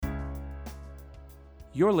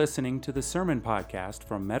You're listening to the Sermon Podcast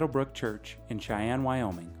from Meadowbrook Church in Cheyenne,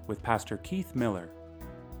 Wyoming, with Pastor Keith Miller.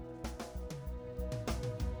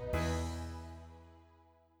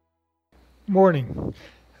 Morning.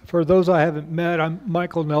 For those I haven't met, I'm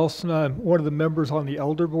Michael Nelson. I'm one of the members on the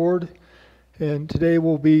Elder Board. And today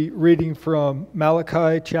we'll be reading from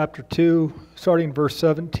Malachi chapter 2, starting verse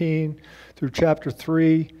 17 through chapter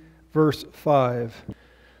 3, verse 5.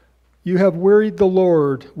 You have wearied the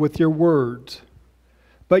Lord with your words.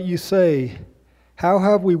 But you say, how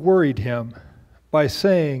have we worried him? By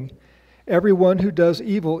saying, everyone who does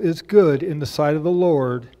evil is good in the sight of the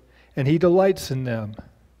Lord, and he delights in them.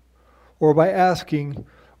 Or by asking,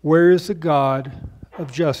 where is the God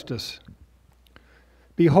of justice?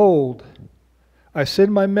 Behold, I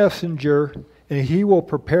send my messenger, and he will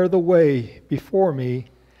prepare the way before me,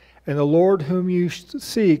 and the Lord whom you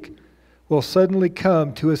seek will suddenly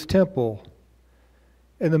come to his temple.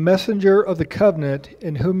 And the messenger of the covenant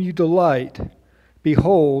in whom you delight,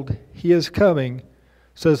 behold, he is coming,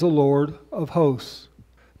 says the Lord of hosts.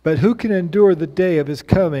 But who can endure the day of his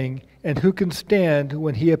coming, and who can stand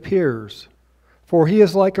when he appears? For he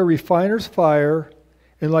is like a refiner's fire,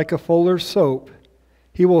 and like a fuller's soap.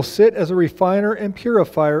 He will sit as a refiner and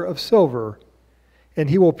purifier of silver,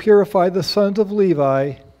 and he will purify the sons of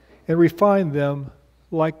Levi, and refine them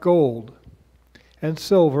like gold and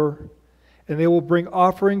silver, and they will bring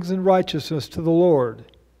offerings in righteousness to the Lord.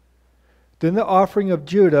 Then the offering of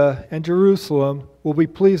Judah and Jerusalem will be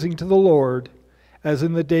pleasing to the Lord, as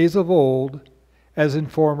in the days of old, as in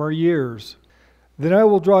former years. Then I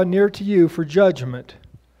will draw near to you for judgment.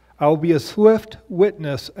 I will be a swift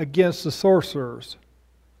witness against the sorcerers,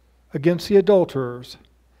 against the adulterers,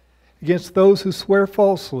 against those who swear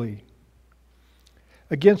falsely,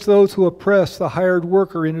 against those who oppress the hired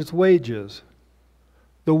worker in his wages,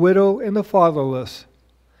 the widow and the fatherless,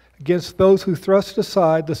 against those who thrust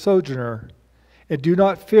aside the sojourner, and do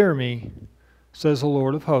not fear me, says the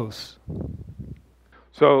Lord of hosts.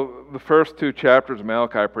 So the first two chapters of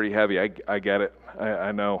Malachi are pretty heavy. I get it.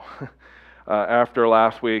 I know. After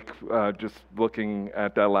last week, just looking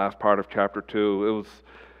at that last part of chapter 2,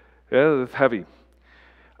 it was heavy.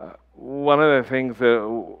 One of the things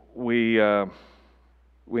that we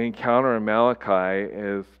encounter in Malachi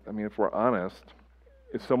is, if we're honest,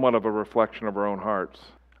 is somewhat of a reflection of our own hearts.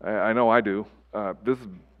 I know I do. This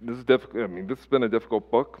is difficult. This has been a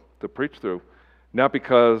difficult book to preach through, not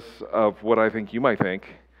because of what I think you might think,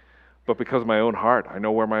 but because of my own heart. I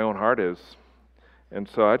know where my own heart is, and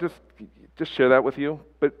so I just share that with you.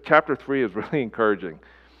 But chapter 3 is really encouraging.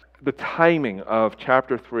 The timing of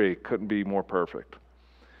chapter 3 couldn't be more perfect.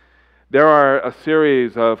 There are a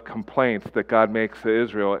series of complaints that God makes to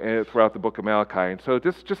Israel throughout the book of Malachi, and so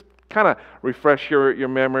just kind of refresh your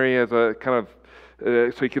memory as a kind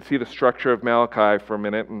of so you can see the structure of Malachi for a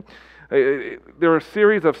minute. And there are a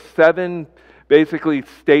series of 7 basically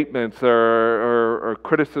statements or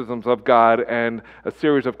criticisms of God, and a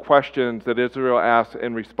series of questions that Israel asks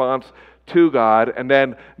in response to God, and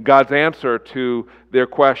then God's answer to their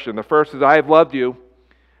question. The first is, I have loved you.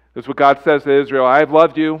 This is what God says to Israel, I have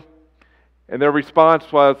loved you. And their response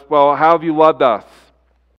was, well, how have you loved us?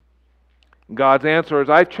 God's answer is,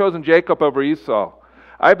 I've chosen Jacob over Esau.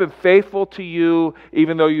 I've been faithful to you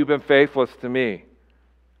even though you've been faithless to me.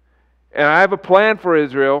 And I have a plan for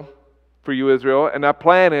you, Israel, and that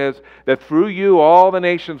plan is that through you all the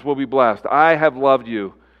nations will be blessed. I have loved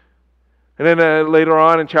you. And then later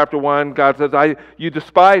on in chapter 1, God says, you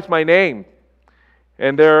despise my name.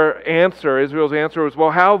 And their answer, Israel's answer was,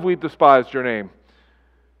 well, how have we despised your name?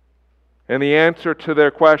 And the answer to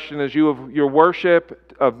their question is, your worship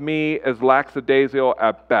of me is lackadaisical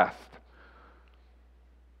at best.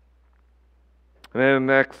 And then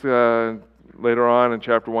next, later on in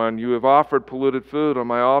chapter 1, you have offered polluted food on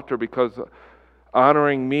my altar because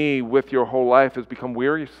honoring me with your whole life has become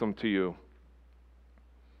wearisome to you.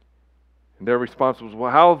 And their response was,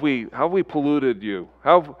 well, how have we polluted you?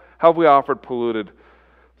 How have we offered polluted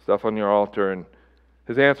stuff on your altar? And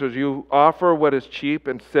his answer is, you offer what is cheap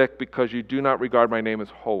and sick because you do not regard my name as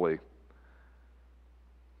holy.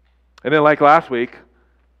 And then like last week,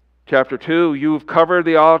 chapter 2, you've covered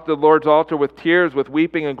the Lord's altar with tears, with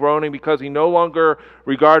weeping and groaning, because he no longer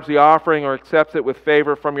regards the offering or accepts it with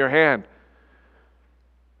favor from your hand.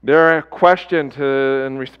 Their question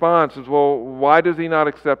in response is, well, why does he not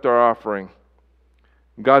accept our offering?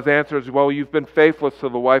 And God's answer is, well, you've been faithless to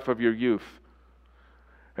the wife of your youth.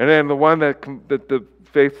 And then the one that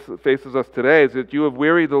faces us today is that you have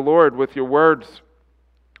wearied the Lord with your words.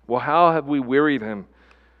 Well, how have we wearied him?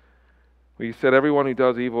 Well, you said everyone who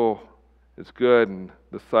does evil is good in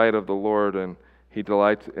the sight of the Lord, and he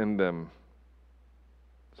delights in them.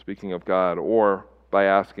 speaking of God, or by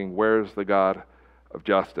asking, where's the God of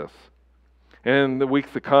justice? And in the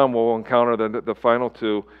weeks to come, we'll encounter the final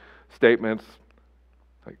two statements,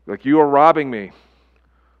 like you are robbing me.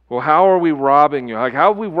 Well, how are we robbing you? Like, how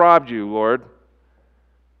have we robbed you, Lord?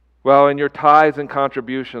 Well, in your tithes and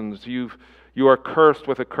contributions, you are cursed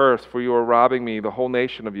with a curse, for you are robbing me, the whole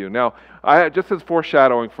nation of you. Now, just as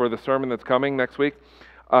foreshadowing for the sermon that's coming next week,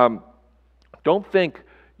 don't think,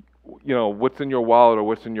 what's in your wallet or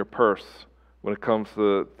what's in your purse when it comes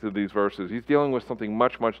to these verses. He's dealing with something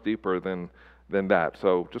much, much deeper than that.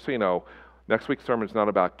 So just so you know, next week's sermon is not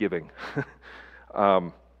about giving,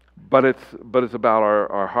 but it's about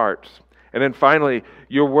our hearts. And then finally,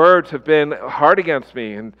 your words have been hard against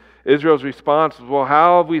me. And Israel's response is, well,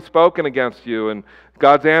 how have we spoken against you? And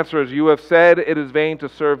God's answer is, you have said it is vain to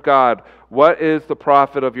serve God. What is the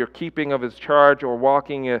profit of your keeping of his charge or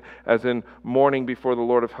walking as in mourning before the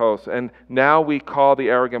Lord of hosts? And now we call the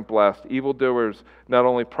arrogant blessed. Evildoers not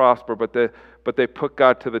only prosper, but they put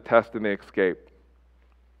God to the test and they escape.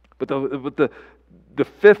 But the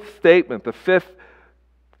fifth statement, the fifth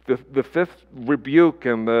rebuke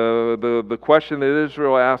and the question that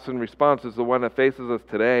Israel asks in response is the one that faces us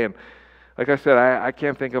today. And like I said, I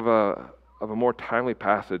can't think of a more timely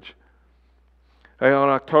passage. On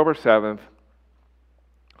October 7th,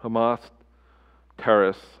 Hamas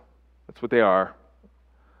terrorists, that's what they are,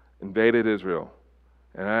 invaded Israel.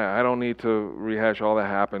 And I don't need to rehash all that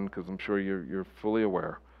happened because I'm sure you're fully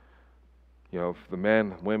aware, of the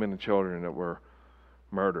men, women, and children that were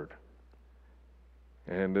murdered,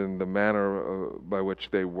 and in the manner by which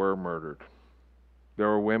they were murdered. There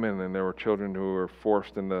were women and there were children who were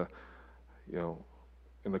forced in the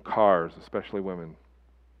cars, especially women.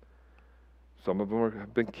 Some of them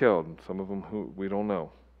have been killed, and some of them who we don't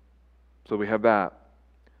know. So we have that.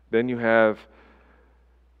 Then you have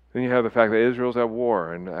the fact that Israel's at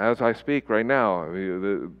war, and as I speak right now,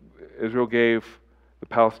 Israel gave the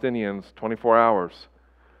Palestinians 24 hours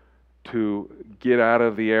to get out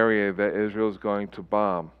of the area that Israel is going to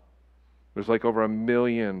bomb. There's like over 1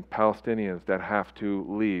 million Palestinians that have to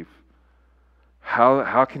leave.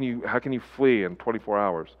 How can you flee in 24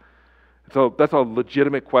 hours? So that's a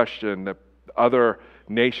legitimate question that other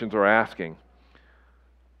nations are asking.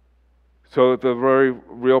 So the very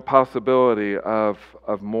real possibility of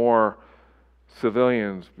more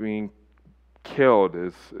civilians being killed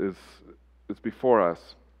is before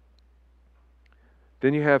us.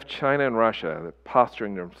 Then you have China and Russia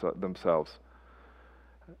posturing themselves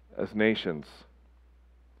as nations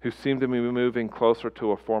who seem to be moving closer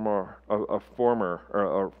to a formal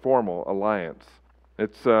alliance.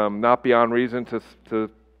 It's not beyond reason to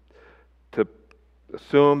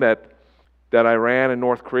assume that Iran and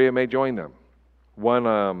North Korea may join them.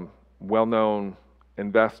 One well-known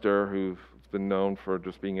investor who's been known for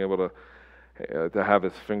just being able to have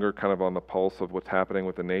his finger kind of on the pulse of what's happening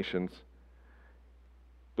with the nations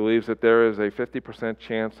believes that there is a 50%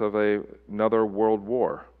 chance of another world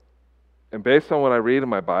war. And based on what I read in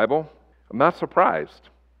my Bible, I'm not surprised.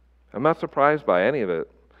 I'm not surprised by any of it.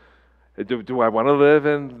 Do I want to live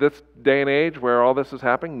in this day and age where all this is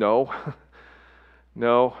happening? No.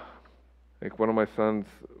 No. Like one of my sons,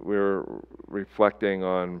 we were reflecting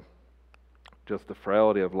on just the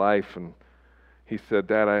frailty of life, and he said,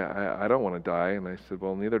 Dad, I don't want to die. And I said,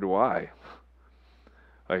 well, neither do I.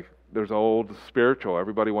 Like, there's old spiritual.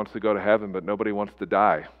 Everybody wants to go to heaven, but nobody wants to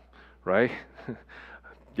die, right?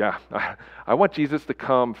 Yeah, I want Jesus to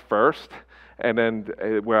come first, and then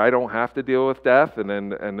where I don't have to deal with death, and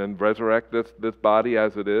then resurrect this body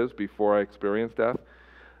as it is before I experience death,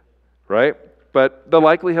 right? But the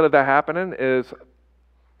likelihood of that happening is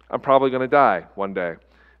I'm probably going to die one day.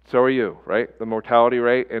 So are you, right? The mortality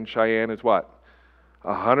rate in Cheyenne is what?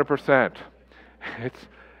 100%.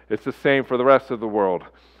 It's the same for the rest of the world.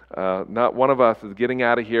 Not one of us is getting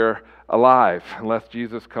out of here alive unless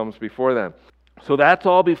Jesus comes before then. So that's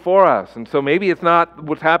all before us. And so maybe it's not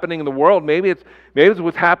what's happening in the world. Maybe it's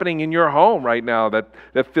what's happening in your home right now that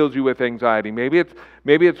fills you with anxiety. Maybe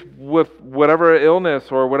it's with whatever illness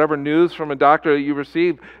or whatever news from a doctor that you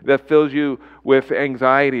received that fills you with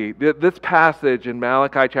anxiety. This passage in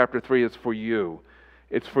Malachi chapter 3 is for you.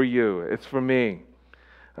 It's for you. It's for me.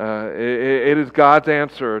 It is God's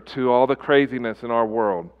answer to all the craziness in our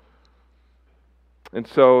world. And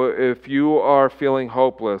so if you are feeling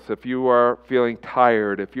hopeless, if you are feeling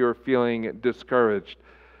tired, if you're feeling discouraged,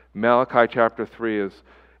 Malachi chapter 3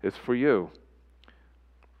 is for you.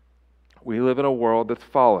 We live in a world that's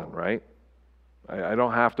fallen, right? I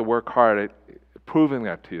don't have to work hard at proving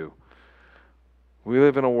that to you. We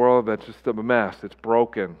live in a world that's just a mess. It's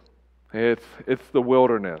broken. It's the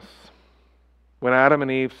wilderness. When Adam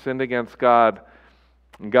and Eve sinned against God,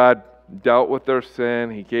 and God dealt with their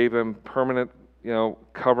sin, He gave them permanent,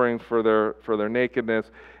 covering for their nakedness,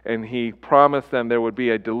 and He promised them there would be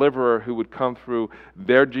a deliverer who would come through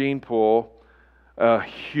their gene pool, a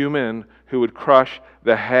human who would crush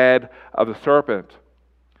the head of the serpent.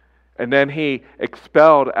 And then He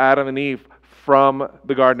expelled Adam and Eve from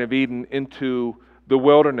the Garden of Eden into the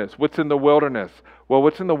wilderness. What's in the wilderness? Well,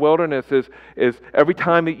 what's in the wilderness is every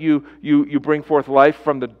time that you bring forth life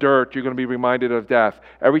from the dirt, you're going to be reminded of death.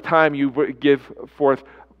 Every time you give forth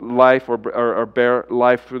life or bear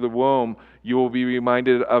life through the womb, you will be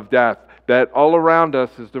reminded of death. That all around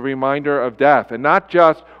us is the reminder of death. And not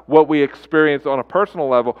just what we experience on a personal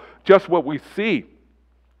level, just what we see.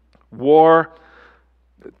 War,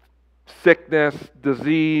 sickness,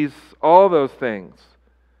 disease, all those things.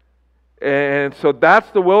 And so that's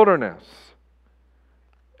the wilderness.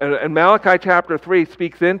 And Malachi chapter 3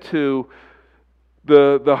 speaks into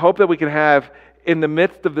the hope that we can have in the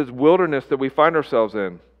midst of this wilderness that we find ourselves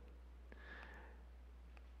in.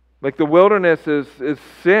 Like the wilderness is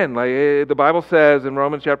sin. Like the Bible says in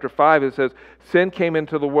Romans chapter 5, it says, sin came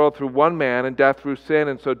into the world through one man, and death through sin,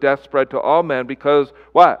 and so death spread to all men because,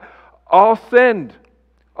 what? All sinned.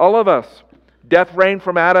 All of us. Death reigned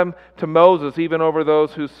from Adam to Moses, even over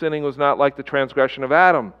those whose sinning was not like the transgression of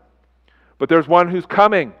Adam. But there's one who's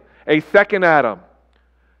coming, a second Adam,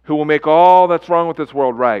 who will make all that's wrong with this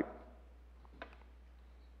world right.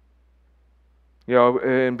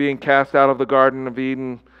 In being cast out of the Garden of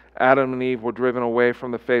Eden, Adam and Eve were driven away from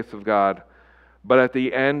the face of God. But at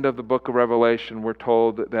the end of the book of Revelation, we're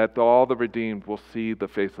told that all the redeemed will see the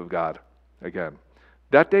face of God again.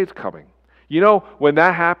 That day's coming. When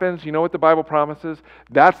that happens, you know what the Bible promises?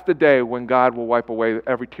 That's the day when God will wipe away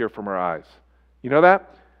every tear from our eyes. You know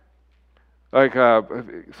that? Like,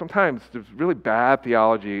 sometimes there's really bad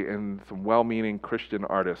theology in some well-meaning Christian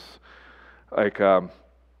artists. Like,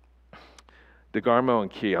 DeGarmo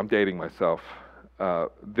and Key, I'm dating myself.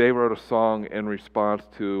 They wrote a song in response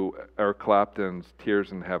to Eric Clapton's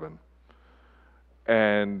Tears in Heaven.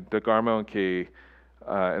 And DeGarmo and Key,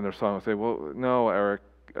 in their song, will say, well, no, Eric,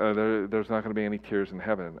 there's not going to be any tears in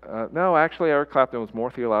heaven. No, actually, Eric Clapton was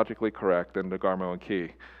more theologically correct than DeGarmo and Key.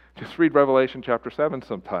 Just read Revelation chapter 7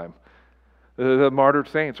 sometime. The martyred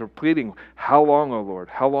saints are pleading, how long, O Lord?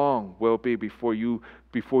 How long will it be before you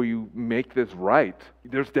make this right?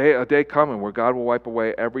 There's a day coming where God will wipe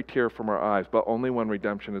away every tear from our eyes, but only when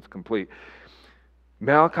redemption is complete.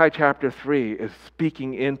 Malachi chapter 3 is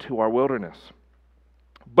speaking into our wilderness.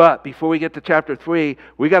 But before we get to chapter 3,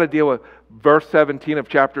 we got to deal with verse 17 of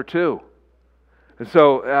chapter 2. And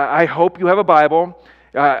so I hope you have a Bible.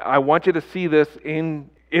 I want you to see this in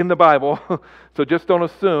the Bible. So just don't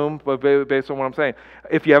assume, but based on what I'm saying.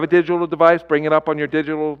 If you have a digital device, bring it up on your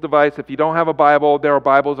digital device. If you don't have a Bible, there are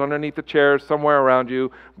Bibles underneath the chairs somewhere around you.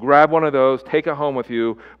 Grab one of those, take it home with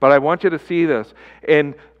you. But I want you to see this.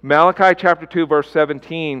 In Malachi chapter 2, verse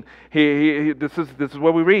 17, this is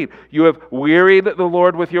what we read. You have wearied the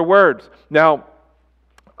Lord with your words. Now,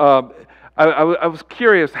 I was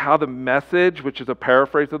curious how the Message, which is a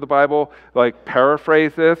paraphrase of the Bible,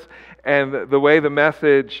 paraphrase this. And the way the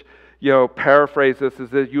Message, paraphrase this is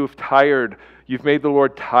that you've made the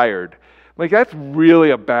Lord tired. That's really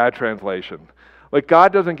a bad translation.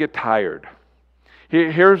 God doesn't get tired.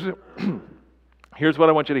 Here's what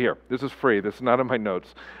I want you to hear. This is free. This is not in my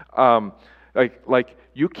notes.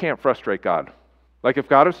 You can't frustrate God. If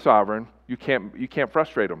God is sovereign, you can't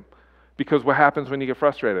frustrate Him. Because what happens when you get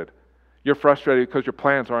frustrated? You're frustrated because your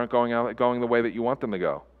plans aren't going the way that you want them to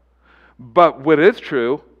go. But what is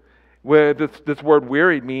true, where this word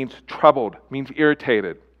wearied means troubled, means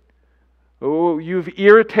irritated. Oh, you've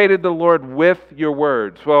irritated the Lord with your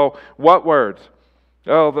words. Well, what words?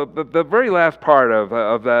 Oh, the very last part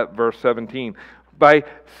of that verse 17. By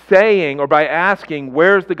saying or by asking,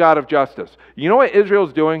 where's the God of justice? You know what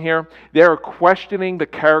Israel's doing here? They are questioning the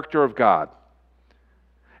character of God.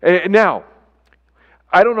 Now,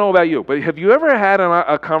 I don't know about you, but have you ever had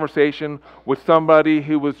a conversation with somebody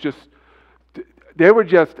who was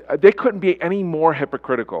they couldn't be any more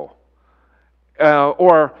hypocritical?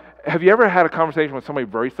 Or have you ever had a conversation with somebody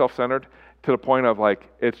very self-centered to the point of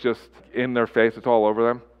it's just in their face, it's all over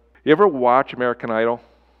them? You ever watch American Idol?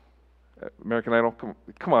 American Idol?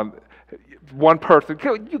 Come on. One person.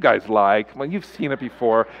 You guys lie. Come on, you've seen it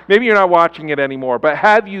before. Maybe you're not watching it anymore, but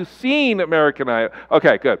have you seen American Idol?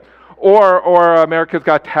 Okay, good. Or America's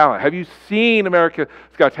Got Talent. Have you seen America's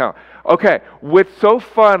Got Talent? Okay, what's so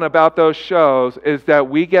fun about those shows is that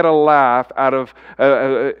we get a laugh out of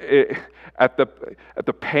at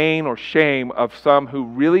the pain or shame of some who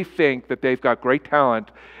really think that they've got great talent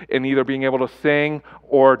in either being able to sing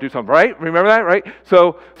or do something, right? Remember that, right?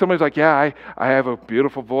 So somebody's like, yeah, I have a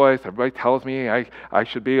beautiful voice. Everybody tells me I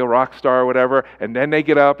should be a rock star or whatever. And then they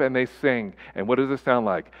get up and they sing. And what does it sound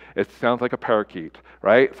like? It sounds like a parakeet,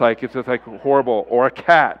 right? It's just like horrible, or a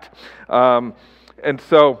cat. And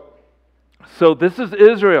so this is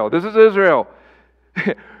Israel. This is Israel.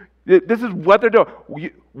 This is what they're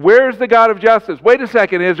doing. Where's the God of justice? Wait a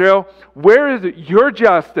second, Israel. Where is your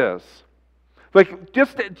justice? Like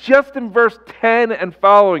just in verse 10 and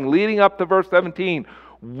following, leading up to verse 17,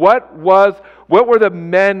 what were the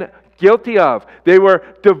men guilty of? They were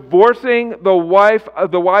divorcing the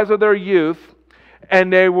wives of their youth,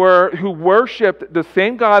 and who worshipped the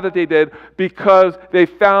same God that they did because they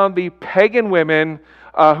found the pagan women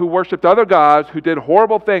who worshipped other gods, who did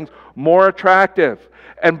horrible things, more attractive.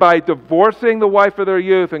 And by divorcing the wife of their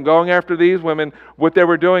youth and going after these women, what they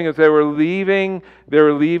were doing is they were leaving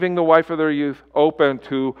the wife of their youth open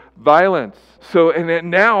to violence. So, and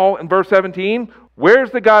then now in verse 17,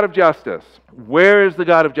 where's the God of justice? Where is the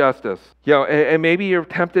God of justice? And maybe you're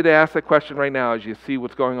tempted to ask that question right now as you see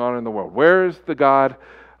what's going on in the world. Where is the God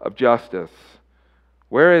of justice?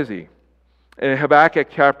 Where is He? In Habakkuk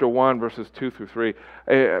chapter 1, verses 2 through 3,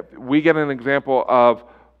 we get an example of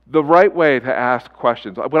the right way to ask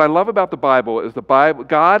questions. What I love about the Bible is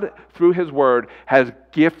God, through His Word, has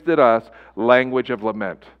gifted us language of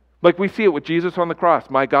lament. Like we see it with Jesus on the cross.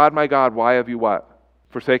 My God, why have you what?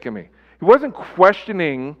 Forsaken me. He wasn't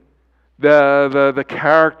questioning the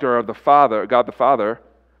character of the Father, God the Father,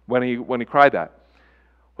 when he cried that.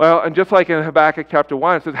 Well, and just like in Habakkuk chapter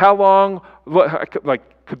 1, it says, how long,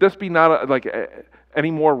 could this be not any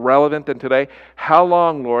more relevant than today? How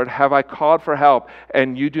long, Lord, have I called for help,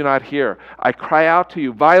 and you do not hear? I cry out to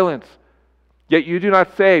you, violence, yet you do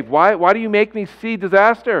not save. Why do you make me see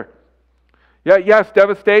disaster? Yes,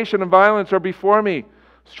 devastation and violence are before me.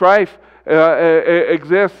 Strife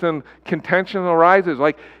exists and contention arises.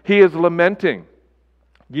 Like he is lamenting.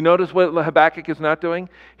 You notice what Habakkuk is not doing?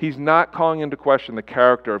 He's not calling into question the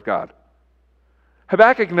character of God.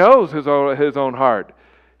 Habakkuk knows his own heart.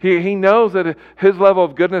 He knows that his level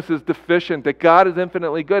of goodness is deficient, that God is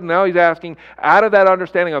infinitely good. Now he's asking, out of that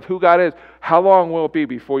understanding of who God is, how long will it be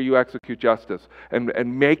before you execute justice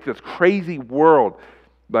and make this crazy world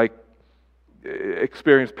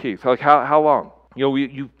experience peace? Like how long?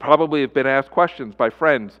 You probably have been asked questions by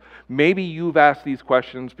friends. Maybe you've asked these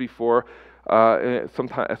questions before at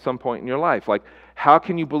some point in your life. Like, how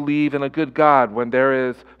can you believe in a good God when there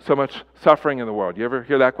is so much suffering in the world? You ever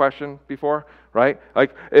hear that question before? Right?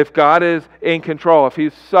 Like, if God is in control, if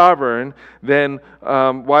He's sovereign, then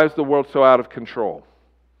why is the world so out of control?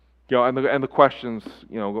 And the questions,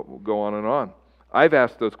 go on and on. I've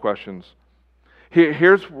asked those questions.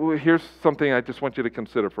 Here's something I just want you to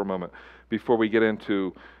consider for a moment before we get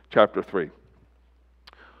into chapter 3.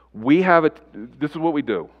 This is what we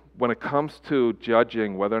do when it comes to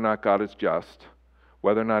judging whether or not God is just,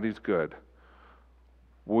 whether or not He's good.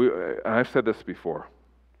 And I've said this before.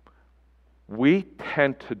 We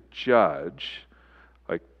tend to judge,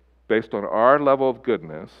 based on our level of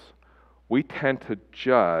goodness, we tend to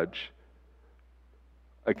judge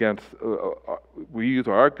against, we use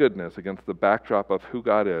our goodness against the backdrop of who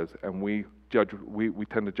God is, and we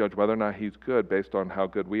tend to judge whether or not He's good based on how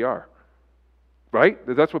good we are. Right?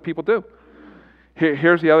 That's what people do.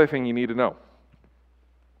 Here's the other thing you need to know.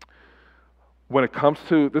 When it comes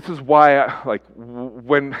to, this is why,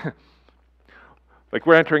 when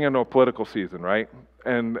we're entering into a political season, right?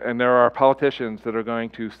 And there are politicians that are going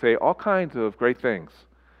to say all kinds of great things.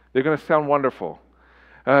 They're going to sound wonderful.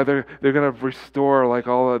 They're going to restore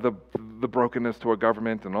all of the brokenness to our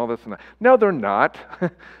government and all this and that. No, they're not.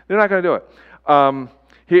 They're not going to do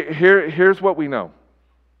it. Here's what we know.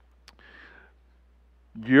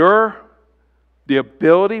 The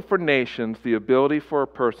ability for nations, the ability for a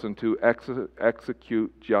person to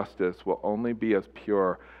execute justice will only be as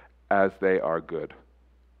pure as they are good.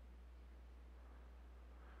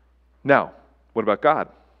 Now, what about God?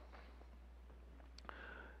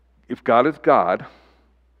 If God is God,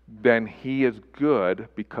 then He is good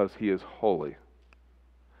because He is holy.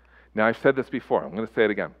 Now, I've said this before. I'm going to say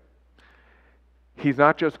it again. He's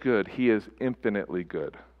not just good, He is infinitely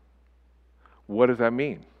good. What does that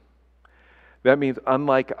mean? That means,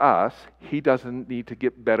 unlike us, He doesn't need to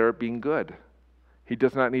get better at being good. He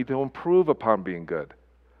does not need to improve upon being good.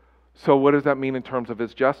 So what does that mean in terms of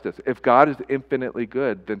His justice? If God is infinitely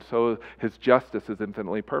good, then so His justice is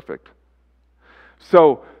infinitely perfect.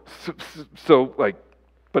 But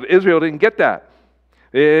Israel didn't get that.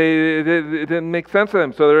 It didn't make sense to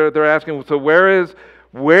them. So they're asking, so where is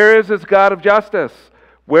this God of justice?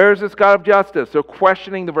 Where is this God of justice? They're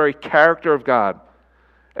questioning the very character of God.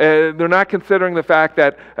 They're not considering the fact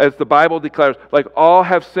that, as the Bible declares, like all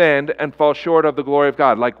have sinned and fall short of the glory of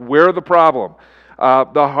God. Like we're the problem.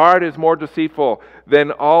 The heart is more deceitful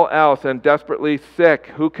than all else and desperately sick.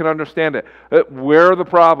 Who can understand it? We're the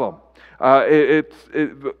problem.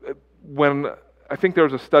 When I think there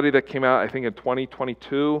was a study that came out, I think in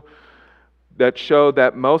 2022, that showed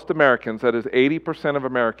that most Americans, that is 80% of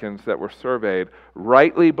Americans that were surveyed,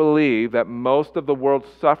 rightly believe that most of the world's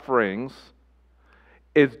sufferings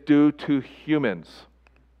is due to humans,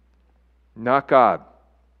 not God.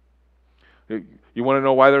 You want to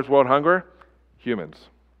know why there's world hunger? Humans.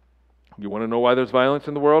 You want to know why there's violence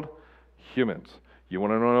in the world? Humans. You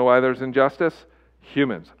want to know why there's injustice?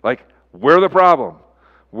 Humans. Like, we're the problem.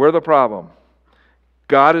 We're the problem.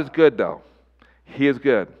 God is good, though. He is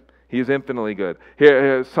good. He is infinitely good.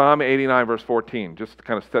 Here, Psalm 89, verse 14, just to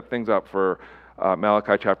kind of set things up for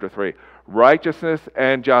Malachi chapter 3. Righteousness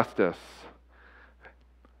and justice.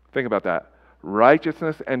 Think about that.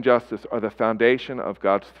 Righteousness and justice are the foundation of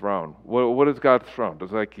God's throne. What is God's throne?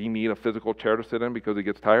 Does he need a physical chair to sit in because he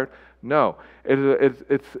gets tired? No.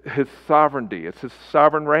 It's His sovereignty. It's His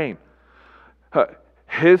sovereign reign.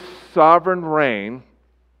 His sovereign reign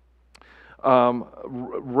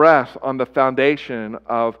rests on the foundation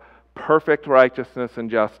of perfect righteousness and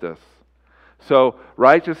justice. So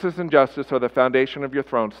righteousness and justice are the foundation of your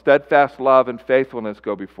throne. Steadfast love and faithfulness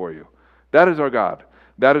go before you. That is our God.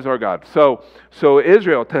 That is our God. So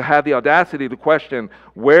Israel, to have the audacity to question,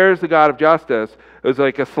 where is the God of justice, is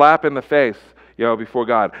like a slap in the face, before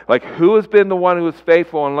God. Like, who has been the one who is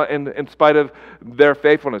faithful in spite of their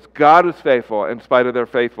faithfulness? God is faithful in spite of their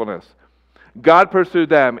faithfulness. God pursued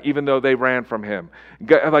them even though they ran from Him.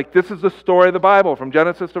 Like, this is the story of the Bible from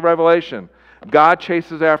Genesis to Revelation. God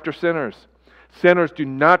chases after sinners. Sinners do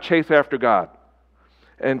not chase after God.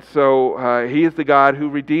 And so He is the God who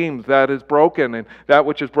redeems that is broken, and that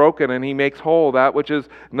which is broken, and He makes whole that which is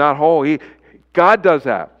not whole. God does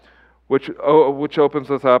that, which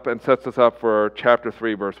opens us up and sets us up for chapter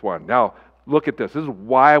 3, verse 1. Now, look at this. This is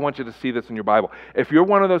why I want you to see this in your Bible. If you're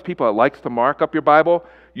one of those people that likes to mark up your Bible,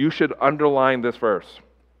 you should underline this verse.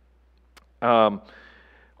 Or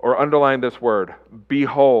underline this word.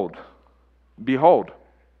 Behold. Behold.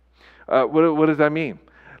 What does that mean?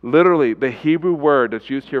 Literally, the Hebrew word that's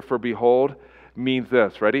used here for behold means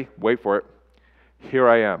this. Ready? Wait for it. Here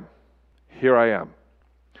I am. Here I am.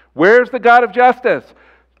 Where's the God of justice?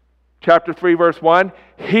 Chapter 3, verse 1.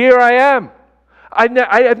 Here I am.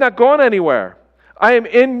 I have not gone anywhere. I am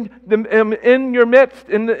in your midst,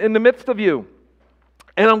 in the midst of you.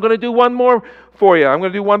 And I'm going to do one more for you. I'm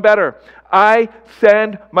going to do one better. I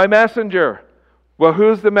send my messenger. Well,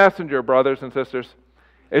 who's the messenger, brothers and sisters?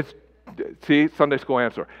 See, Sunday school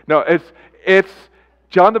answer. No, it's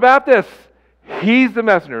John the Baptist. He's the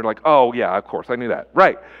messenger. Like, oh yeah, of course, I knew that.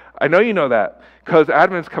 Right. I know you know that because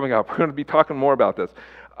Advent's coming up. We're going to be talking more about this.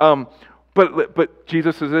 But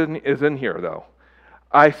Jesus is in here though.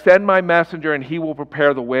 I send my messenger and He will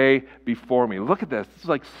prepare the way before me. Look at this. This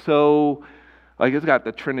is it's got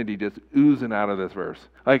the Trinity just oozing out of this verse.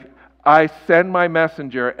 Like, I send my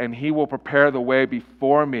messenger and He will prepare the way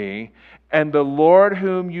before me, and the Lord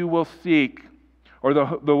whom you will seek, or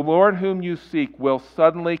the Lord whom you seek will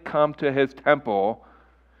suddenly come to His temple,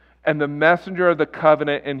 and the messenger of the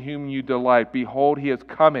covenant in whom you delight, behold, He is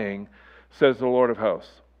coming, says the Lord of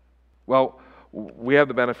hosts. Well, we have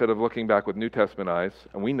the benefit of looking back with New Testament eyes,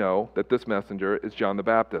 and we know that this messenger is John the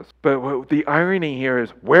Baptist. But the irony here is,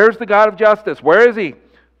 where's the God of justice? Where is He?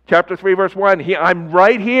 Chapter 3, verse 1. I'm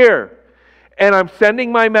right here, and I'm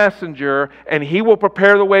sending my messenger, and He will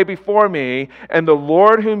prepare the way before me, and the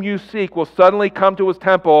Lord whom you seek will suddenly come to His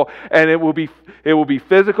temple, and it will be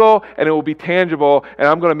physical, and it will be tangible, and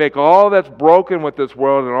I'm going to make all that's broken with this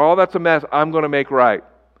world, and all that's a mess, I'm going to make right.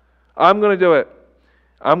 I'm going to do it.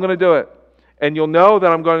 I'm going to do it. And you'll know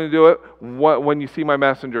that I'm going to do it when you see my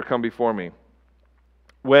messenger come before me.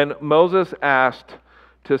 When Moses asked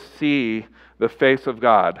to see the face of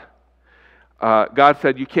God, God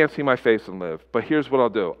said, you can't see my face and live, but here's what I'll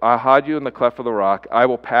do. I'll hide you in the cleft of the rock. I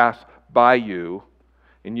will pass by you,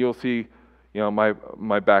 and you'll see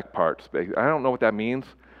my back parts. I don't know what that means,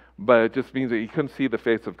 but it just means that you couldn't see the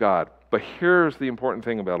face of God. But here's the important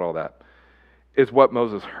thing about all that, is what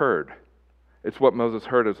Moses heard. It's what Moses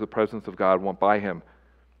heard as the presence of God went by him.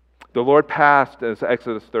 The Lord passed, as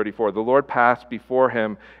Exodus 34, the Lord passed before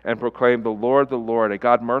him and proclaimed, the Lord, a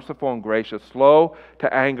God merciful and gracious, slow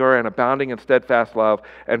to anger and abounding in steadfast love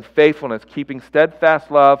and faithfulness, keeping steadfast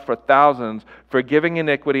love for thousands, forgiving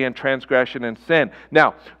iniquity and transgression and sin.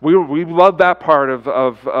 Now, we love that part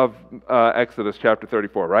of Exodus chapter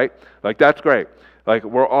 34, right? Like, that's great. Like,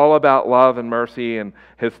 we're all about love and mercy and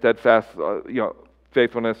his steadfast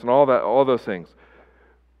faithfulness and all those things.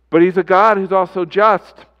 But he's a God who's also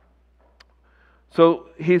just. So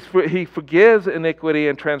he forgives iniquity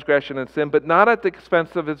and transgression and sin, but not at the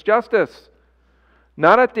expense of his justice,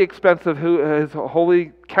 not at the expense of his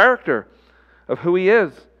holy character, of who he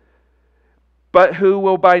is, but who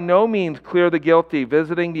will by no means clear the guilty,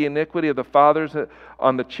 visiting the iniquity of the fathers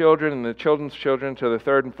on the children and the children's children to the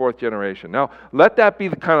third and fourth generation. Now, let that be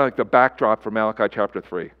kind of like the backdrop for Malachi chapter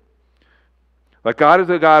 3. Like, God is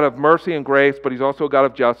a God of mercy and grace, but he's also a God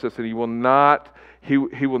of justice, and he will not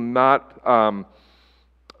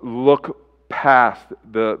look past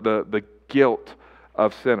the guilt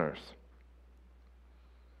of sinners.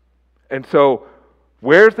 And so,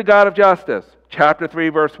 where's the God of justice? Chapter 3,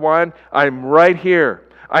 verse 1, I'm right here.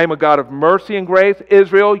 I am a God of mercy and grace.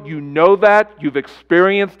 Israel, you know that. You've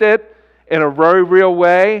experienced it in a very real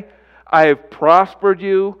way. I have prospered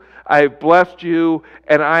you. I have blessed you.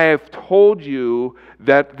 And I have told you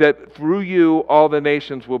that through you all the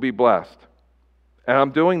nations will be blessed. And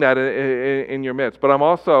I'm doing that in your midst. But I'm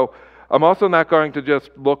also not going to just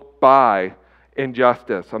look by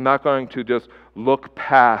injustice. I'm not going to just look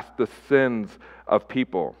past the sins of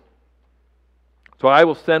people. So I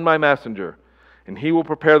will send my messenger, and he will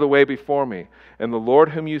prepare the way before me. And the Lord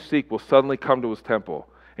whom you seek will suddenly come to his temple,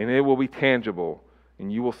 and it will be tangible,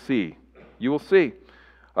 and you will see. You will see.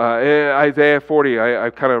 Isaiah 40,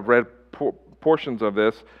 I kind of read portions of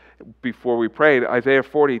this before we prayed. Isaiah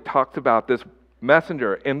 40 talks about this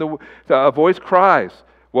messenger, and a voice cries.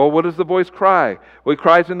 Well, what does the voice cry? Well, he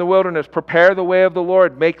cries in the wilderness, prepare the way of the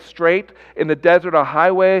Lord, make straight in the desert a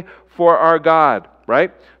highway for our God,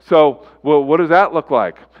 right? So, well, what does that look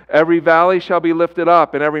like? Every valley shall be lifted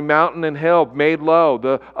up, and every mountain and hill made low.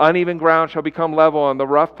 The uneven ground shall become level, and the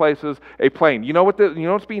rough places a plain. You know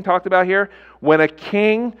what's being talked about here? When a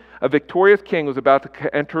victorious king was about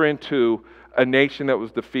to enter into a nation that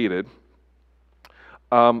was defeated,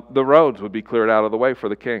 the roads would be cleared out of the way for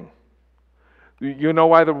the king. You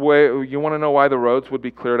want to know why the roads would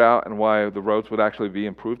be cleared out and why the roads would actually be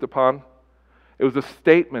improved upon? It was a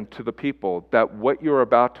statement to the people that what you're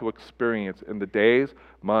about to experience in the days,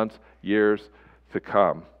 months, years to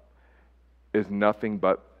come is nothing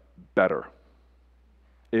but better.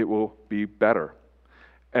 It will be better.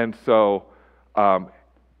 And so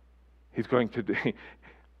he's going to do,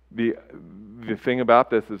 the thing about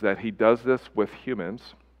this is that he does this with humans,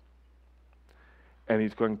 and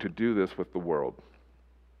he's going to do this with the world.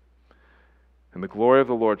 And the glory of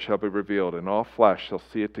the Lord shall be revealed, and all flesh shall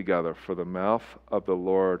see it together, for the mouth of the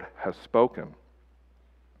Lord has spoken.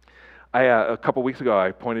 A couple weeks ago,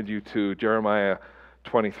 I pointed you to Jeremiah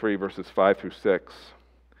 23, verses 5 through 6.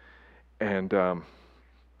 And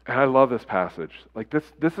I love this passage. Like,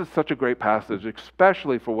 this is such a great passage,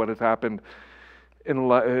 especially for what has happened in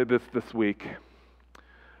this week.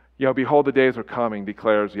 Behold, the days are coming,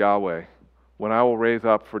 declares Yahweh, when I will raise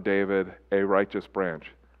up for David a righteous branch.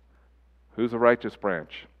 Who's a righteous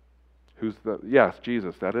branch? Yes,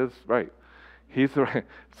 Jesus, that is right. He's the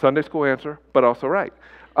Sunday school answer, but also right.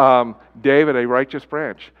 David, a righteous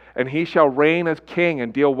branch. And he shall reign as king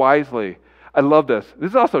and deal wisely. I love this.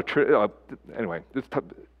 This is also true. Anyway,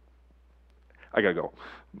 I gotta go.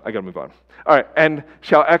 I gotta move on. All right. And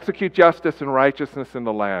shall execute justice and righteousness in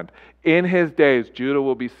the land. In his days, Judah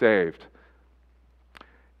will be saved,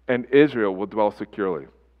 and Israel will dwell securely.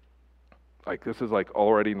 Like, this is like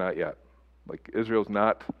already not yet. Like, Israel's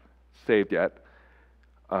not saved yet,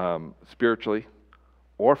 spiritually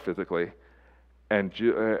or physically, and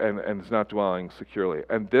is not dwelling securely.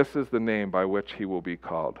 And this is the name by which he will be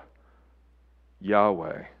called: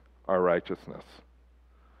 Yahweh, our righteousness.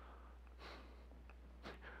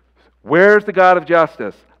 Where's the God of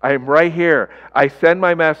justice? I am right here. I send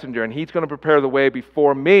my messenger, and he's going to prepare the way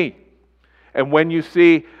before me. And when you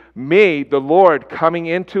see me, the Lord, coming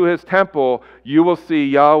into his temple, you will see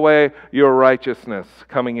Yahweh, your righteousness,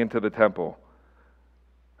 coming into the temple.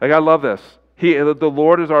 Like, I love this. The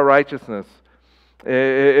Lord is our righteousness.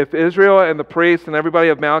 If Israel and the priests and everybody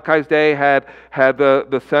of Malachi's day had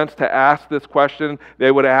the sense to ask this question,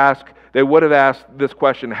 they would have asked this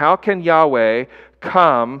question: how can Yahweh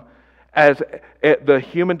come as the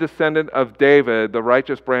human descendant of David, the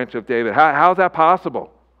righteous branch of David? How is that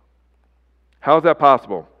possible? How is that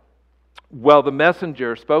possible? Well, the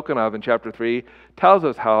messenger spoken of in chapter 3 tells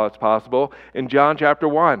us how it's possible. In John chapter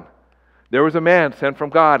 1, there was a man sent from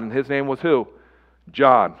God, and his name was who?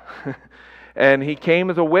 John. And he came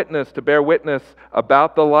as a witness to bear witness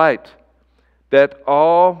about the light, that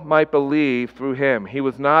all might believe through him. He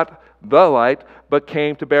was not the light, but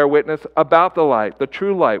came to bear witness about the light, the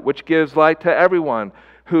true light, which gives light to everyone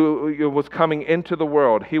who was coming into the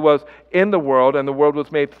world. He was in the world, and the world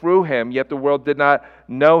was made through him, yet the world did not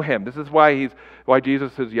know him. This is why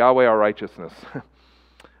Jesus is Yahweh our righteousness,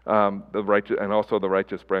 the righteous, and also the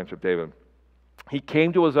righteous branch of David. He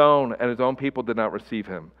came to his own, and his own people did not receive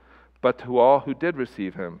him. But to all who did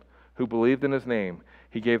receive him, who believed in his name,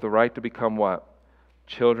 he gave the right to become what?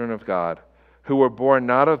 Children of God, who were born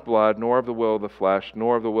not of blood, nor of the will of the flesh,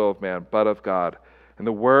 nor of the will of man, but of God. And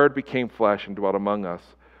the Word became flesh and dwelt among us.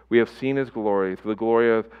 We have seen his glory, the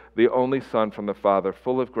glory of the only Son from the Father,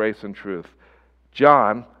 full of grace and truth.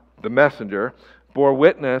 John, the messenger, bore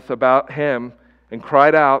witness about him and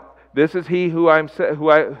cried out, "This is he whom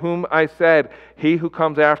I said, he who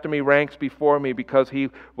comes after me ranks before me, because he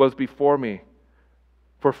was before me.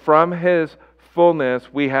 For from his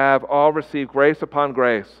fullness we have all received grace upon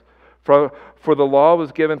grace. For the law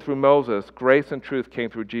was given through Moses, grace and truth came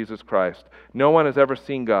through Jesus Christ. No one has ever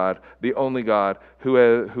seen God, the only God, who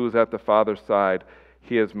is at the Father's side.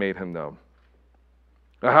 He has made him known."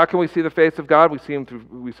 Now, how can we see the face of God? We see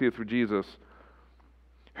it through Jesus.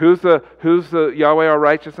 Who's the Yahweh our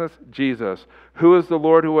righteousness? Jesus. Who is the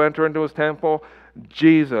Lord who will enter into his temple?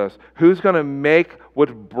 Jesus. Who's going to make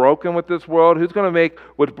what's broken with this world? Who's going to make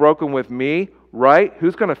what's broken with me right?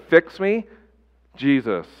 Who's going to fix me?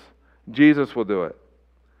 Jesus. Jesus will do it.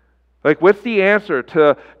 Like, what's the answer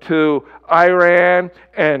to Iran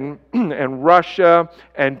and Russia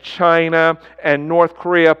and China and North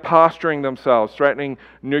Korea posturing themselves, threatening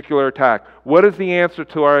nuclear attack? What is the answer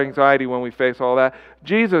to our anxiety when we face all that?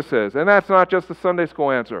 Jesus is. And that's not just a Sunday school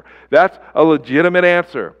answer. That's a legitimate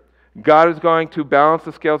answer. God is going to balance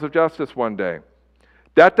the scales of justice one day.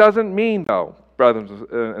 That doesn't mean, though, brothers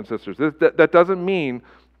and sisters, that doesn't mean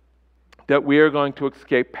that we are going to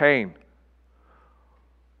escape pain.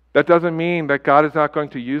 That doesn't mean that God is not going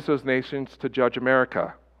to use those nations to judge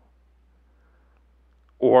America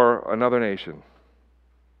or another nation.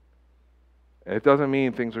 And it doesn't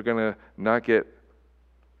mean things are going to not get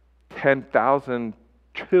 10,000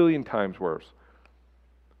 trillion times worse.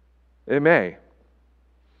 It may.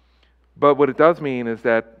 But what it does mean is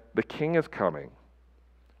that the King is coming.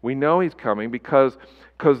 We know he's coming because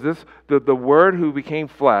the Word who became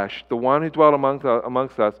flesh, the one who dwelt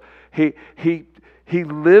amongst us, he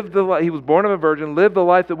lived the life. He was born of a virgin, lived the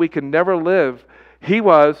life that we could never live. He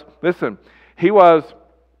was, in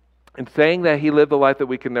saying that he lived the life that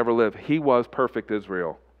we could never live, he was perfect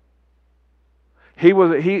Israel. He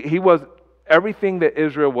was everything that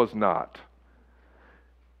Israel was not.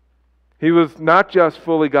 He was not just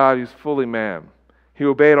fully God, he was fully man. He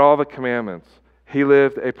obeyed all the commandments. He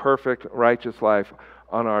lived a perfect, righteous life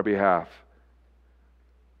on our behalf.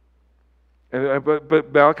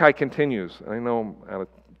 But Malachi continues. I know I'm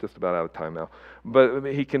just about out of time now. But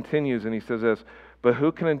he continues and he says this, "But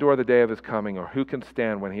who can endure the day of his coming, or who can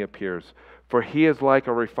stand when he appears? For he is like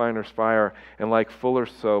a refiner's fire, and like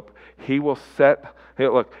fuller's soap. He will sit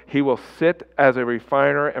as a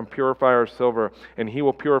refiner and purifier of silver, and he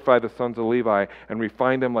will purify the sons of Levi and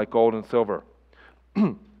refine them like gold and silver."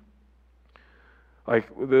 Like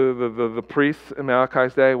the priests in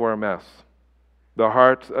Malachi's day were a mess. Their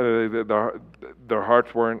hearts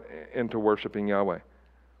weren't into worshiping Yahweh.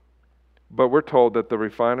 But we're told that the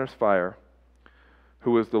refiner's fire,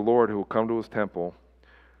 who is the Lord who will come to his temple,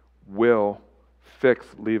 will fix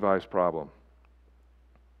Levi's problem.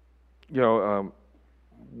 You know,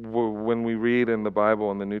 when we read in the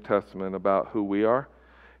Bible in the New Testament about who we are,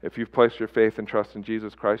 if you've placed your faith and trust in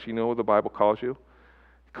Jesus Christ, you know what the Bible calls you?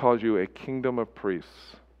 It calls you a kingdom of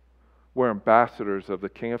priests. We're ambassadors of the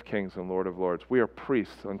King of Kings and Lord of Lords. We are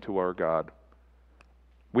priests unto our God.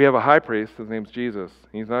 We have a high priest. His name's Jesus.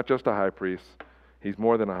 He's not just a high priest. He's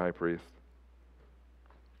more than a high priest.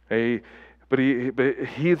 But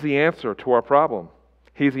he's the answer to our problem.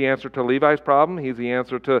 He's the answer to Levi's problem. He's the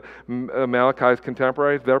answer to Malachi's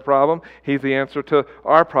contemporaries, their problem. He's the answer to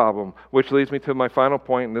our problem, which leads me to my final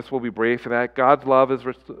point, and this will be brief, that God's love is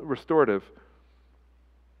restorative.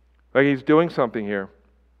 Like, he's doing something here.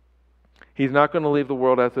 He's not going to leave the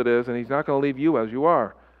world as it is, and he's not going to leave you as you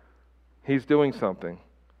are. He's doing something.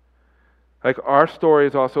 Like, our story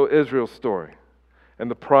is also Israel's story. And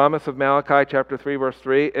the promise of Malachi chapter 3, verse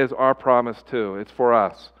 3 is our promise too. It's for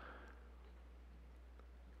us.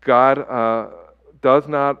 God does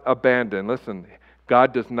not abandon. Listen,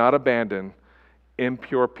 God does not abandon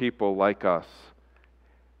impure people like us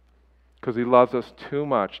because He loves us too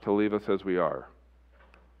much to leave us as we are.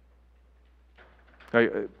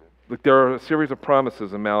 There are a series of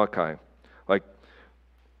promises in Malachi. Like,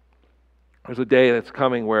 there's a day that's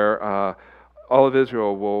coming where all of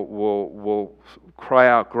Israel will cry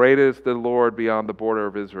out, "Great is the Lord beyond the border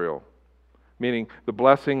of Israel." Meaning the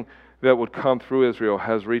blessing that would come through Israel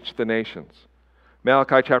has reached the nations.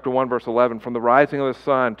 Malachi chapter 1 verse 11, "From the rising of the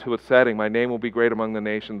sun to its setting, my name will be great among the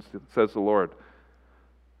nations, says the Lord."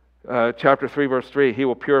 Chapter 3 verse 3, "He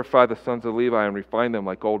will purify the sons of Levi and refine them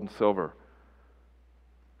like gold and silver."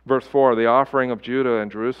 Verse 4, "The offering of Judah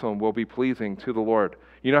and Jerusalem will be pleasing to the Lord."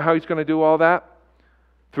 You know how He's going to do all that?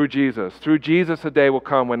 Through Jesus. Through Jesus, a day will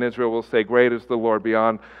come when Israel will say, "Great is the Lord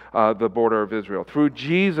beyond the border of Israel." Through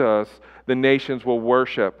Jesus, the nations will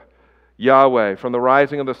worship Yahweh. "From the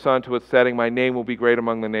rising of the sun to its setting, my name will be great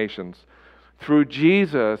among the nations." Through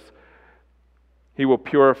Jesus, He will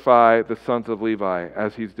purify the sons of Levi,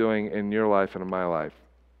 as He's doing in your life and in my life.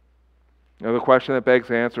 Now, the question that begs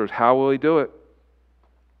the answer is, how will He do it?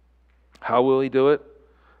 How will He do it?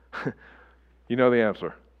 You know the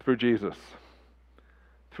answer. Through Jesus.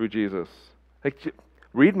 Through Jesus.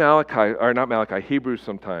 Read Malachi, or not Malachi, Hebrews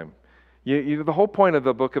sometime. The whole point of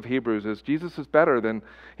the book of Hebrews is Jesus is better than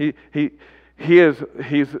He's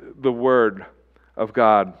the Word of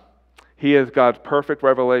God. He is God's perfect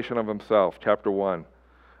revelation of Himself, chapter 1.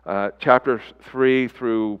 Chapters 3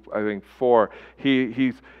 through, I think, 4,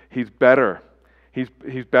 He's better. He's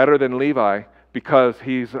better than Levi because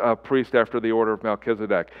He's a priest after the order of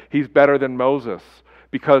Melchizedek. He's better than Moses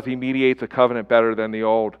because he mediates a covenant better than the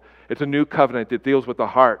old. It's a new covenant that deals with the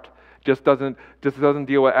heart. Just doesn't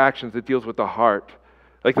deal with actions, it deals with the heart.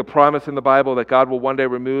 Like the promise in the Bible that God will one day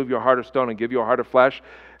remove your heart of stone and give you a heart of flesh,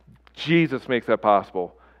 Jesus makes that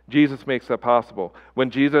possible. Jesus makes that possible. When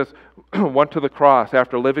Jesus went to the cross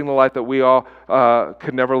after living the life that we all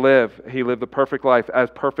could never live, He lived the perfect life as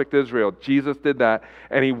perfect Israel. Jesus did that,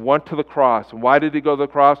 and He went to the cross. And why did He go to the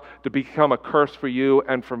cross? To become a curse for you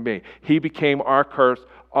and for me. He became our curse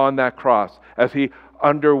on that cross as He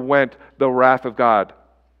underwent the wrath of God.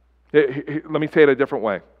 Let me say it a different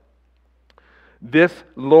way. This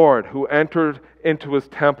Lord who entered into His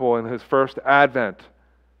temple in His first advent,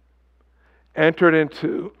 entered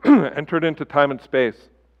into time and space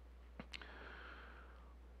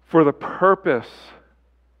for the purpose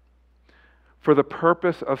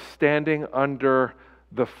of standing under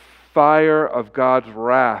the fire of God's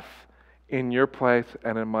wrath in your place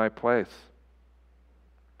and in my place.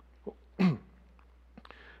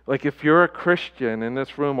 Like if you're a Christian in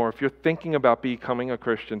this room, or if you're thinking about becoming a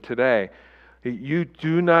Christian today, you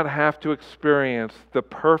do not have to experience the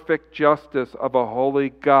perfect justice of a holy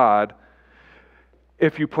God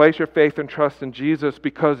if you place your faith and trust in Jesus,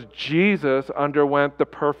 because Jesus underwent the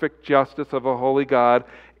perfect justice of a holy God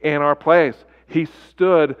in our place. He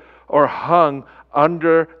stood or hung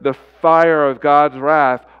under the fire of God's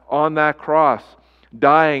wrath on that cross,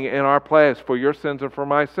 dying in our place for your sins and for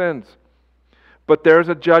my sins. But there's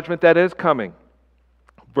a judgment that is coming.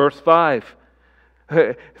 Verse 5.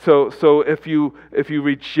 So if you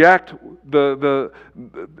reject the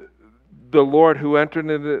Lord who entered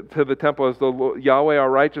into the temple as the Yahweh our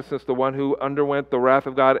righteousness, the one who underwent the wrath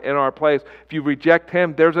of God in our place, if you reject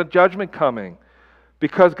Him, there's a judgment coming.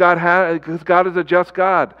 Because God is a just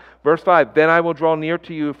God. Verse 5, "Then I will draw near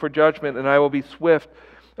to you for judgment, and I will be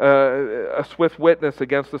a swift witness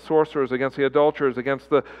against the sorcerers, against the adulterers, against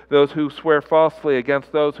those who swear falsely,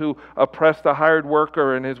 against those who oppress the hired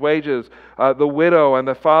worker and his wages, the widow and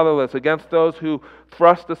the fatherless, against those who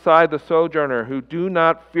thrust aside the sojourner, who do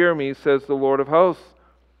not fear me, says the Lord of hosts."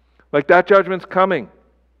 Like that judgment's coming.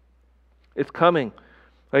 It's coming.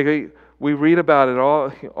 Like we read about it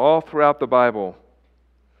all throughout the Bible.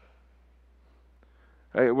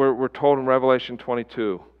 We're told in Revelation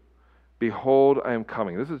 22, "Behold, I am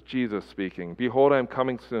coming." This is Jesus speaking. "Behold, I am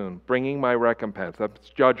coming soon, bringing my recompense," that's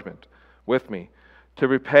judgment, "with me, to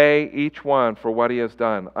repay each one for what he has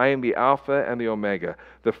done. I am the Alpha and the Omega,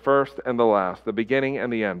 the first and the last, the beginning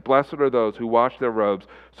and the end. Blessed are those who wash their robes,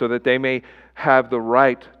 so that they may have the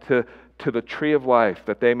right to the tree of life,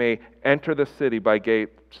 that they may enter the city by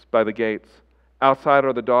the gates. Outside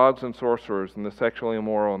are the dogs and sorcerers, and the sexually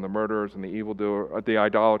immoral, and the murderers, and the evildoers, the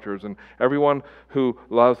idolaters, and everyone who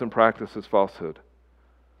loves and practices falsehood."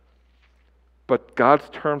 But God's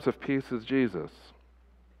terms of peace is Jesus.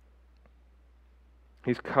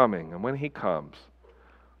 He's coming, and when He comes,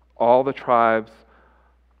 all the tribes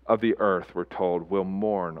of the earth, we're told, will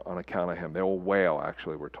mourn on account of Him. They will wail,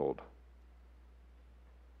 actually, we're told.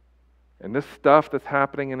 And this stuff that's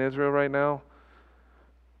happening in Israel right now,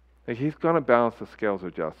 Like, he's going to balance the scales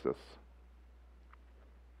of justice.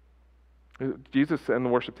 Jesus, and the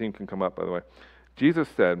worship team can come up, by the way. Jesus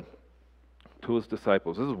said to his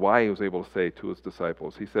disciples, this is why he was able to say to his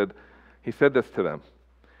disciples, he said this to them.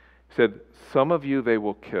 He said, some of you they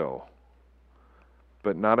will kill,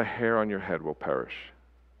 but not a hair on your head will perish.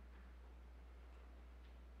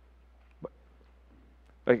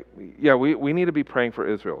 Like, yeah, we need to be praying for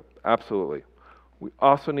Israel, absolutely. We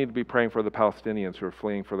also need to be praying for the Palestinians who are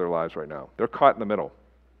fleeing for their lives right now. They're caught in the middle.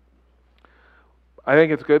 I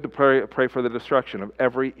think it's good to pray for the destruction of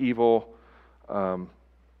every evil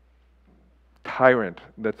tyrant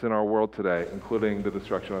that's in our world today, including the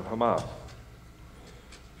destruction of Hamas.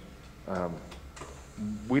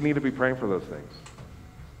 We need to be praying for those things.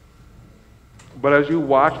 But as you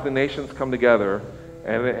watch the nations come together,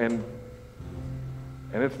 and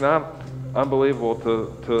it's not unbelievable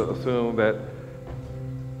to assume that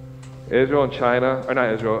Israel and China, or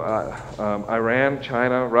not Israel, Iran,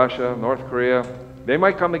 China, Russia, North Korea, they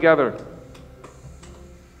might come together.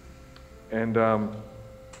 And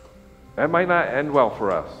that might not end well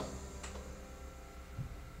for us.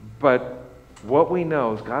 But what we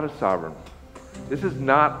know is God is sovereign. This is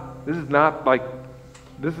not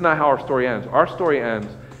how our story ends. Our story ends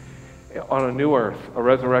on a new earth, a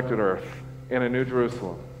resurrected earth, in a new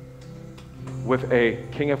Jerusalem, with a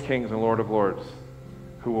King of Kings and Lord of Lords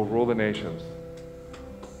who will rule the nations,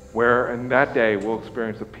 where in that day we'll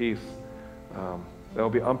experience a peace that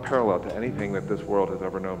will be unparalleled to anything that this world has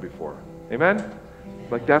ever known before. Amen?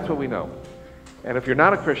 Like, that's what we know. And if you're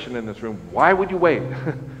not a Christian in this room, why would you wait?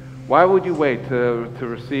 Why would you wait to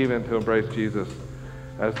receive and to embrace Jesus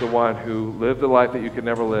as the one who lived the life that you could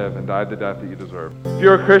never live and died the death that you deserve? If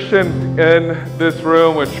you're a Christian in this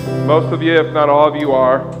room, which most of you, if not all of you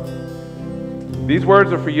are, these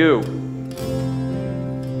words are for you.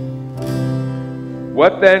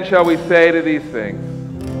 What then shall we say to these things?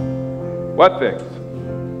 What things?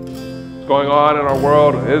 What's going on in our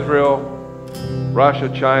world, Israel, Russia,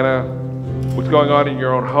 China? What's going on in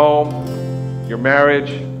your own home, your marriage,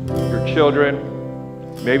 your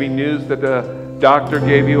children? Maybe news that the doctor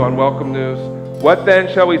gave you, unwelcome news. What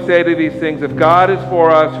then shall we say to these things? If God is for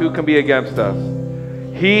us, who can be against us?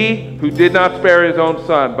 He who did not spare his own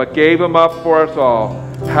son, but gave him up for us all,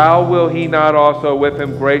 how will he not also with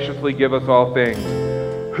him graciously give us all things?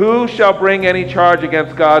 Who shall bring any charge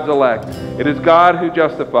against God's elect? It is God who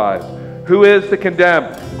justifies. Who is to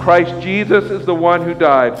condemn? Christ Jesus is the one who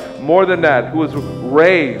died. More than that, who was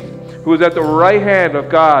raised, who is at the right hand of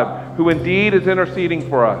God, who indeed is interceding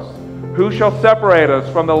for us. Who shall separate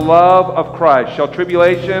us from the love of Christ? Shall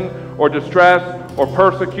tribulation or distress or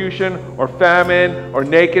persecution or famine or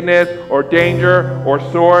nakedness or danger or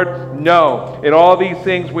sword? No, in all these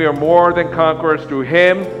things we are more than conquerors through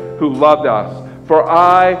him who loved us. For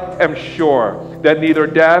I am sure that neither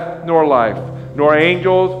death nor life, nor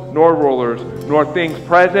angels nor rulers, nor things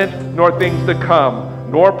present nor things to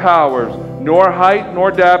come, nor powers, nor height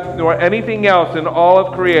nor depth, nor anything else in all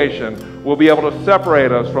of creation will be able to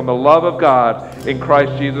separate us from the love of God in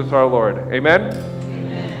Christ Jesus our Lord. Amen?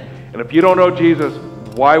 Amen. And if you don't know Jesus,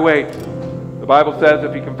 why wait? The Bible says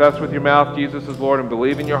if you confess with your mouth Jesus is Lord and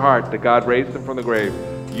believe in your heart that God raised him from the grave,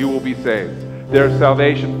 you will be saved. There is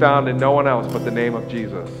salvation found in no one else but the name of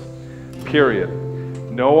Jesus. Period.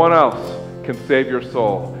 No one else can save your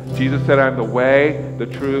soul. Jesus said, I am the way, the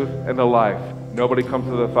truth, and the life. Nobody comes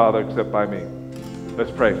to the Father except by me.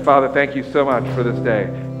 Let's pray. Father, thank you so much for this day.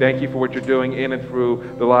 Thank you for what you're doing in and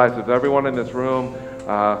through the lives of everyone in this room,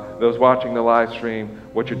 those watching the live stream,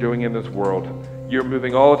 what you're doing in this world. You're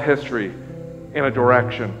moving all of history in a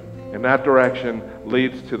direction, and that direction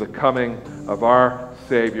leads to the coming of our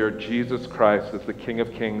Savior, Jesus Christ, as the King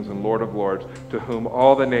of Kings and Lord of Lords, to whom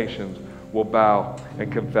all the nations will bow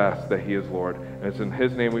and confess that he is Lord. And it's in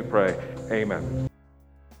his name we pray. Amen.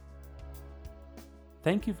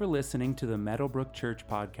 Thank you for listening to the Meadowbrook Church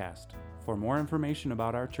podcast. For more information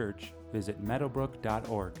about our church, visit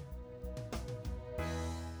meadowbrook.org.